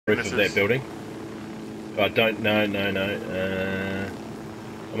roof of that building. I don't know,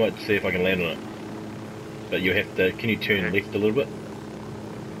 I might see if I can land on it. But you have to, can you turn left a little bit?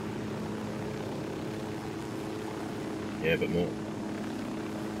 Yeah, a bit more.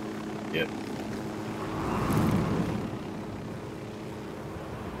 Yep.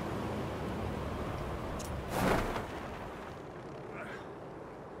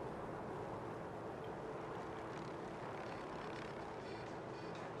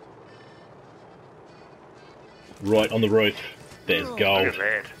 Right on the roof. There's gold. Look at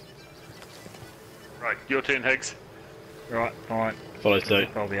that. Right, your turn, Higgs. Right, fine. Follow suit.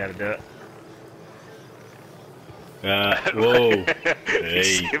 I'll be able to do it. Whoa.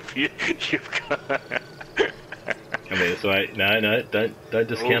 Hey. You've got... Come here this way. No, don't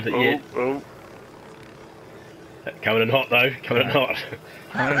discount it yet. Oh. Coming in hot though. Coming in hot.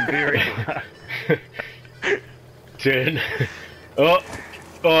 I'm very. Turn. Oh.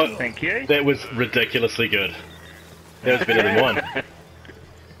 Thank you. That was ridiculously good. That was better than one.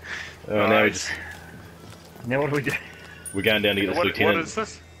 Oh, Nice. Now what do we do? We're going down to get this lieutenant. What is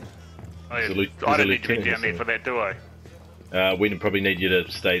this? Oh, yeah. There's I a don't need to be lieutenant down there for that, do I? We probably need you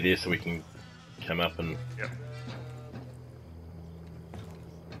to stay there so we can come up and... Yep.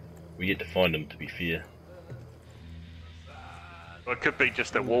 We get to find him, to be fair. Well, it could be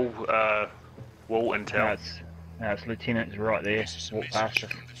just a wall intel. No, it's Lieutenant's right there. Walk past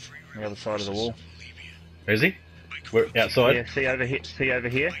us. On the other side of the wall. Is he? We're outside? Yeah, see over here?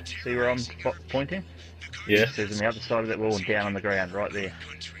 See where I'm pointing? Yeah. He's on the other side of that wall and down on the ground, right there.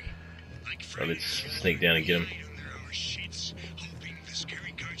 Right, let's sneak down and get him.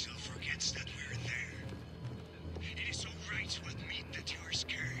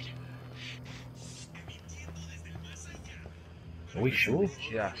 Are we sure?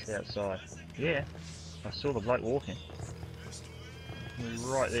 Just outside. Yeah. I saw the bloke walking.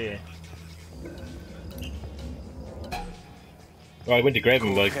 Right there. Oh, I went to grab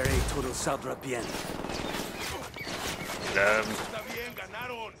him, like.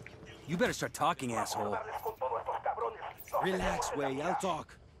 You better start talking, asshole. Relax, Way. I'll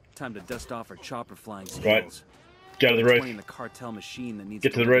talk. Time to dust off our chopper flying skills. Right. Go to the roof. The cartel machine that needs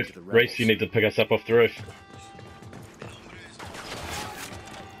Get to the roof. Reese, you need to pick us up off the roof.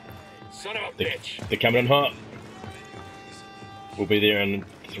 Son of a bitch. They're coming in hot. We'll be there in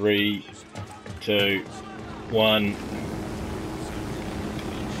 3, 2, 1.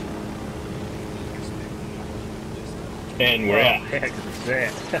 And we're out. Heck is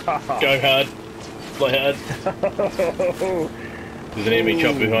that? Go hard. Fly hard. There's an enemy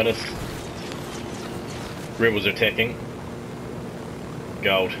chopper behind us. Rebels are attacking.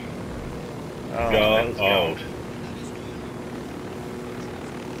 Gold. Gold.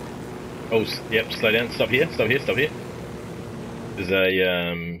 Oh, yep, slow down. Stop here. There's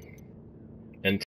a,